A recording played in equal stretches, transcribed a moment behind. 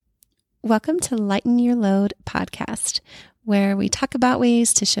Welcome to Lighten Your Load podcast, where we talk about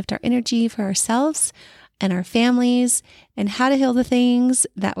ways to shift our energy for ourselves and our families and how to heal the things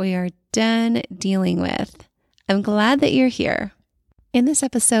that we are done dealing with. I'm glad that you're here. In this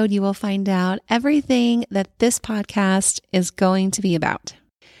episode, you will find out everything that this podcast is going to be about.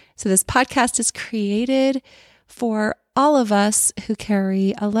 So this podcast is created for all of us who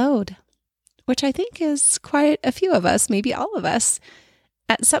carry a load, which I think is quite a few of us, maybe all of us.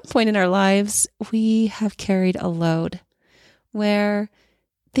 At some point in our lives, we have carried a load where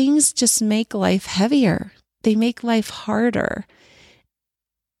things just make life heavier. They make life harder.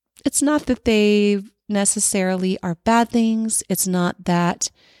 It's not that they necessarily are bad things. It's not that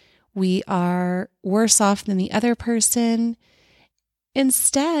we are worse off than the other person.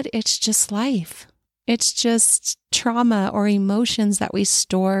 Instead, it's just life. It's just trauma or emotions that we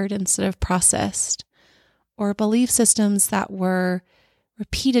stored instead of processed, or belief systems that were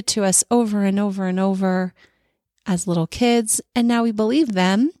repeated to us over and over and over as little kids, and now we believe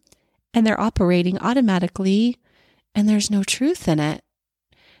them, and they're operating automatically, and there's no truth in it.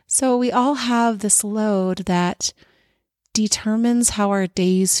 So we all have this load that determines how our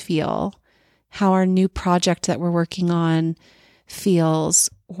days feel, how our new project that we're working on feels,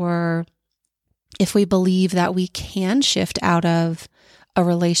 or if we believe that we can shift out of a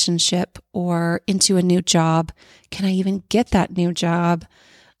relationship or into a new job. Can I even get that new job?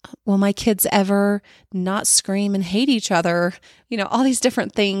 Will my kids ever not scream and hate each other? All these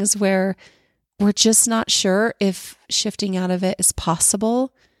different things where we're just not sure if shifting out of it is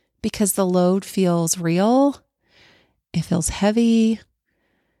possible because the load feels real. It feels heavy.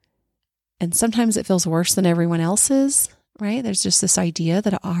 And sometimes it feels worse than everyone else's, right? There's just this idea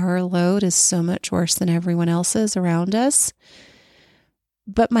that our load is so much worse than everyone else's around us.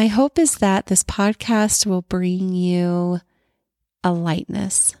 But my hope is that this podcast will bring you a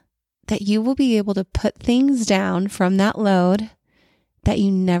lightness, that you will be able to put things down from that load that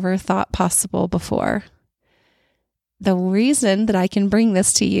you never thought possible before. The reason that I can bring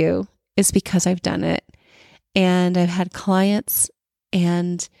this to you is because I've done it. And I've had clients,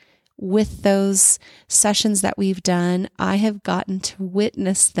 and with those sessions that we've done, I have gotten to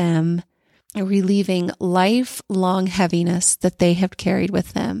witness them relieving lifelong heaviness that they have carried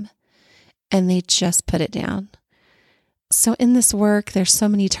with them, and they just put it down. So in this work, there's so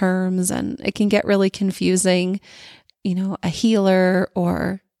many terms, and it can get really confusing. A healer,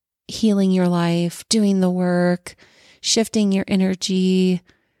 or healing your life, doing the work, shifting your energy.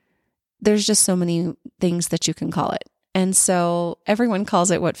 There's just so many things that you can call it. And so everyone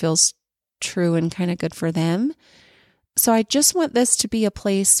calls it what feels true and kind of good for them. So I just want this to be a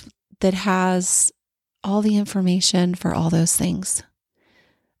place that has all the information for all those things.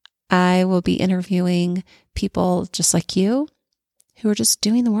 I will be interviewing people just like you who are just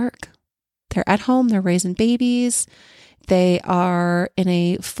doing the work. They're at home, they're raising babies, they are in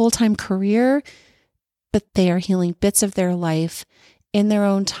a full-time career, but they are healing bits of their life in their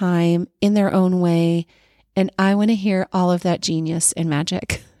own time, in their own way. And I want to hear all of that genius and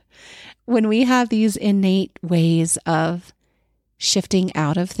magic. When we have these innate ways of shifting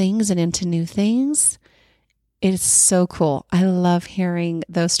out of things and into new things, it's so cool. I love hearing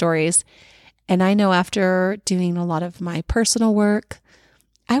those stories. And I know after doing a lot of my personal work,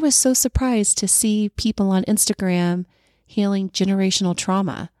 I was so surprised to see people on Instagram healing generational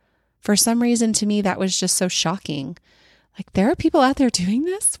trauma. For some reason, to me, that was just so shocking. Like, there are people out there doing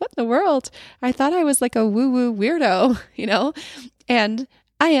this? What in the world? I thought I was like a woo-woo weirdo, And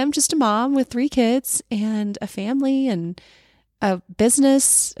I am just a mom with 3 kids and a family and a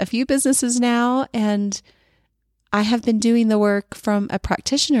business, a few businesses now, and I have been doing the work from a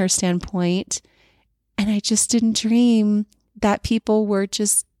practitioner standpoint, and I just didn't dream that people were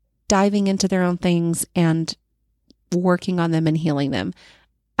just diving into their own things and working on them and healing them.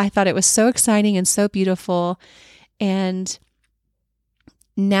 I thought it was so exciting and so beautiful, and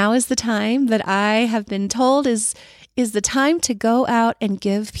now is the time that I have been told is the time to go out and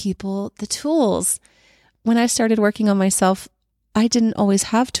give people the tools. When I started working on myself, I didn't always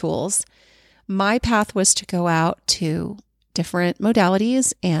have tools. My path was to go out to different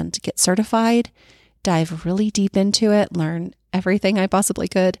modalities and get certified, dive really deep into it, learn everything I possibly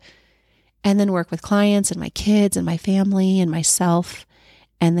could, and then work with clients and my kids and my family and myself,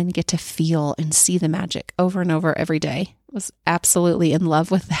 and then get to feel and see the magic over and over every day. I was absolutely in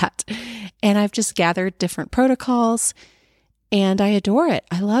love with that. And I've just gathered different protocols, and I adore it.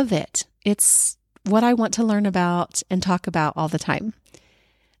 I love it. It's what I want to learn about and talk about all the time.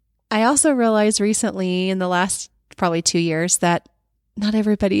 I also realized recently in the last probably 2 years that not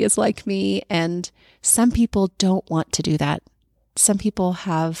everybody is like me, and some people don't want to do that. Some people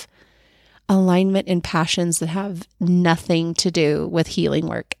have alignment and passions that have nothing to do with healing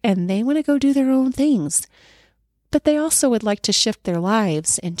work, and they want to go do their own things. But they also would like to shift their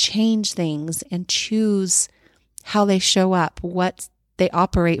lives and change things and choose how they show up, what they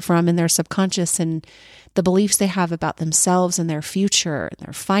operate from in their subconscious, and the beliefs they have about themselves and their future and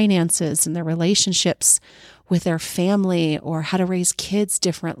their finances and their relationships with their family, or how to raise kids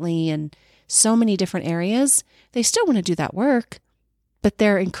differently, and so many different areas. They still want to do that work, but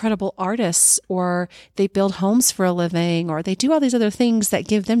they're incredible artists, or they build homes for a living, or they do all these other things that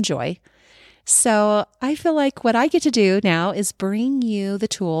give them joy. So I feel like what I get to do now is bring you the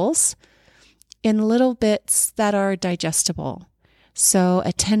tools in little bits that are digestible. So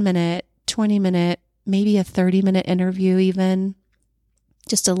a 10-minute, 20-minute, maybe a 30-minute interview even,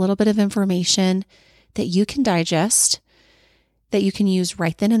 just a little bit of information that you can digest, that you can use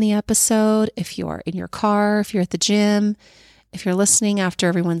right then in the episode, if you're in your car, if you're at the gym, if you're listening after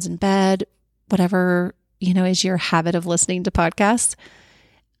everyone's in bed, whatever, is your habit of listening to podcasts.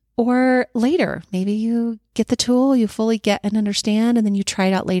 Or later, maybe you get the tool, you fully get and understand, and then you try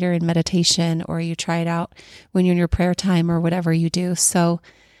it out later in meditation, or you try it out when you're in your prayer time, or whatever you do. So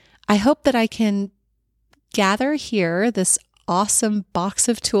I hope that I can gather here this awesome box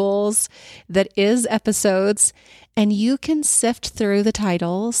of tools that is episodes, and you can sift through the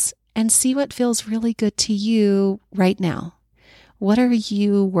titles and see what feels really good to you right now. What are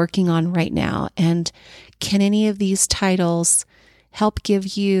you working on right now? And can any of these titles help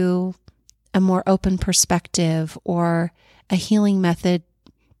give you a more open perspective, or a healing method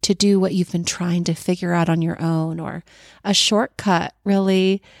to do what you've been trying to figure out on your own, or a shortcut,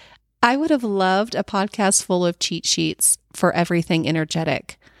 really? I would have loved a podcast full of cheat sheets for everything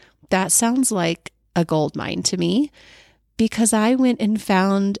energetic. That sounds like a gold mine to me, because I went and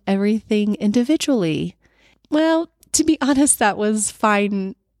found everything individually. Well, to be honest, that was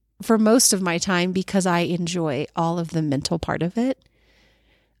fine for most of my time, because I enjoy all of the mental part of it.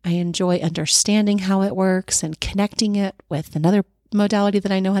 I enjoy understanding how it works and connecting it with another modality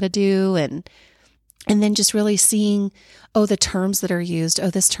that I know how to do, and then just really seeing, the terms that are used.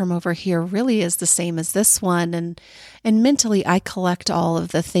 This term over here really is the same as this one. And mentally I collect all of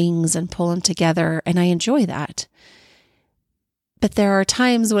the things and pull them together, and I enjoy that. But there are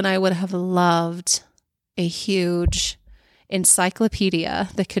times when I would have loved a huge encyclopedia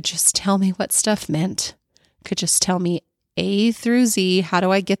that could just tell me what stuff meant, could just tell me A through Z, how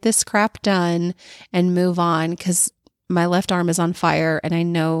do I get this crap done and move on? Because my left arm is on fire and I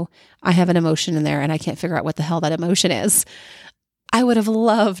know I have an emotion in there and I can't figure out what the hell that emotion is. I would have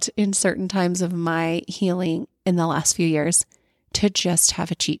loved in certain times of my healing in the last few years to just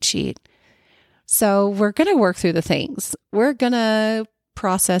have a cheat sheet. So we're going to work through the things. We're going to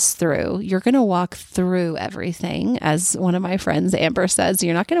process through. You're going to walk through everything. As one of my friends, Amber, says,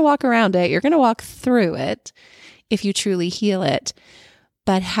 you're not going to walk around it. You're going to walk through it if you truly heal it.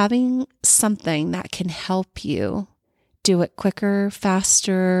 But having something that can help you do it quicker,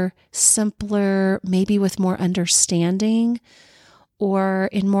 faster, simpler, maybe with more understanding, or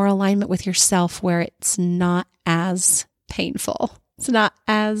in more alignment with yourself, where it's not as painful. It's not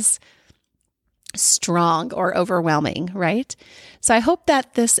as strong or overwhelming, right? So I hope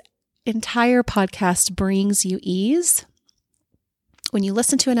that this entire podcast brings you ease. When you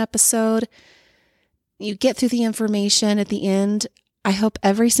listen to an episode, you get through the information at the end. I hope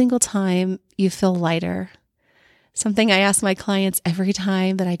every single time you feel lighter. Something I ask my clients every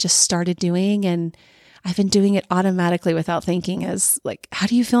time that I just started doing, and I've been doing it automatically without thinking, is like, how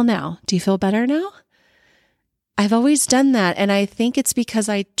do you feel now? Do you feel better now? I've always done that. And I think it's because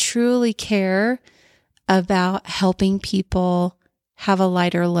I truly care about helping people have a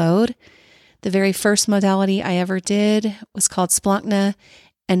lighter load. The very first modality I ever did was called Splankna.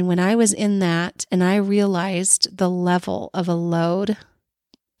 And when I was in that and I realized the level of a load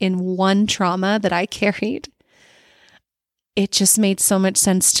in one trauma that I carried, it just made so much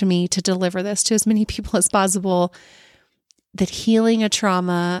sense to me to deliver this to as many people as possible, that healing a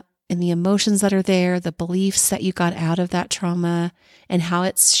trauma and the emotions that are there, the beliefs that you got out of that trauma and how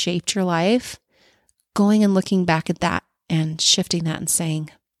it's shaped your life, going and looking back at that and shifting that and saying,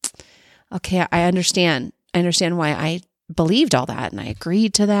 okay, I understand. I understand why I believed all that and I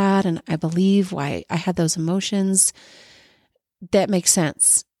agreed to that. And I believe why I had those emotions. That makes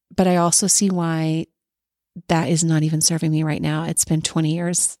sense. But I also see why that is not even serving me right now. It's been 20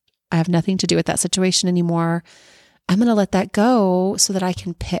 years. I have nothing to do with that situation anymore. I'm going to let that go so that I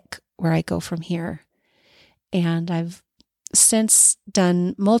can pick where I go from here. And I've since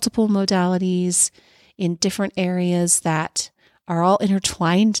done multiple modalities in different areas that are all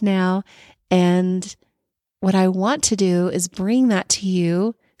intertwined now. And what I want to do is bring that to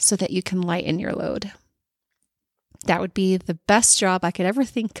you so that you can lighten your load. That would be the best job I could ever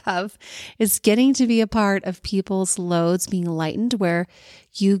think of, is getting to be a part of people's loads being lightened, where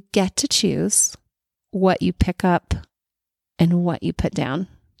you get to choose what you pick up and what you put down.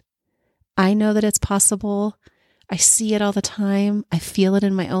 I know that it's possible. I see it all the time. I feel it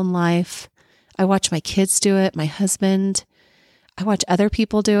in my own life. I watch my kids do it, my husband. I watch other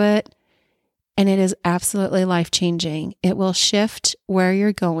people do it, and it is absolutely life-changing. It will shift where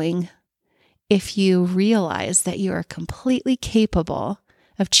you're going if you realize that you are completely capable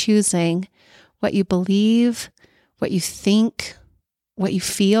of choosing what you believe, what you think, what you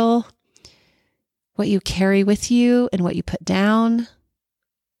feel, what you carry with you, and what you put down.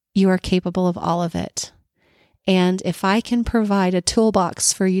 You are capable of all of it. And if I can provide a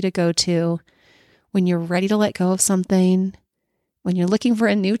toolbox for you to go to when you're ready to let go of something, when you're looking for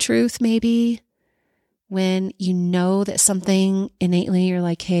a new truth, maybe, when you know that something innately you're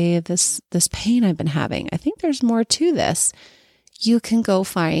like, hey, this pain I've been having, I think there's more to this, you can go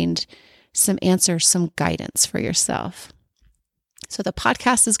find some answers, some guidance for yourself. So the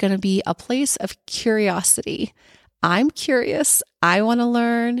podcast is going to be a place of curiosity. I'm curious. I want to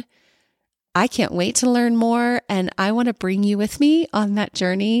learn. I can't wait to learn more, and I want to bring you with me on that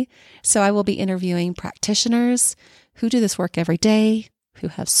journey. So I will be interviewing practitioners who do this work every day, who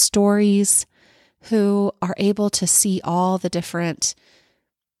have stories, who are able to see all the different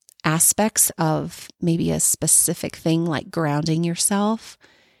aspects of maybe a specific thing like grounding yourself.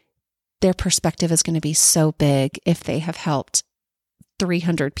 Their perspective is going to be so big if they have helped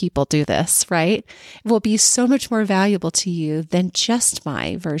 300 people do this, right? It will be so much more valuable to you than just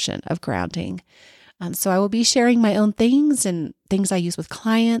my version of grounding. So I will be sharing my own things and things I use with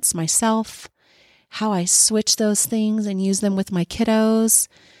clients, myself, how I switch those things and use them with my kiddos.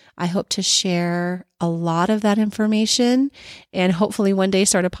 I hope to share a lot of that information and hopefully one day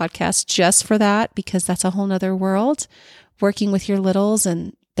start a podcast just for that, because that's a whole nother world, working with your littles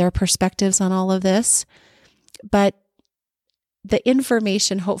and their perspectives on all of this. But the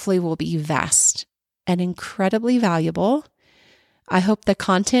information hopefully will be vast and incredibly valuable. I hope the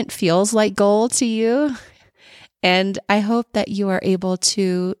content feels like gold to you. And I hope that you are able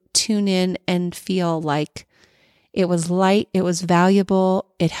to tune in and feel like it was light, it was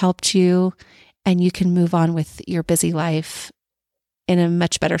valuable, it helped you, and you can move on with your busy life in a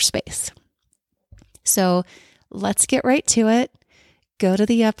much better space. So let's get right to it. Go to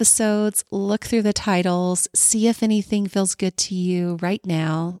the episodes, look through the titles, see if anything feels good to you right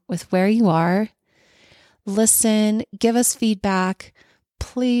now with where you are. Listen, give us feedback.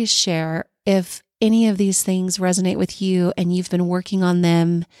 Please share if any of these things resonate with you and you've been working on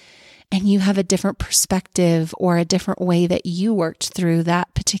them and you have a different perspective or a different way that you worked through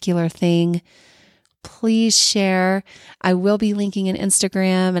that particular thing. Please share. I will be linking an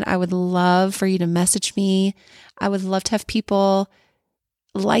Instagram, and I would love for you to message me. I would love to have people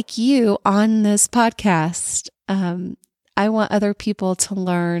like you on this podcast. I want other people to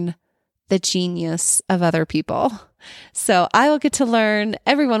learn the genius of other people. So I will get to learn,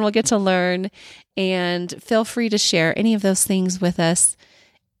 everyone will get to learn, and feel free to share any of those things with us,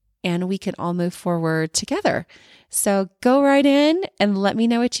 and we can all move forward together. So go right in and let me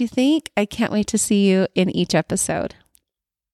know what you think. I can't wait to see you in each episode.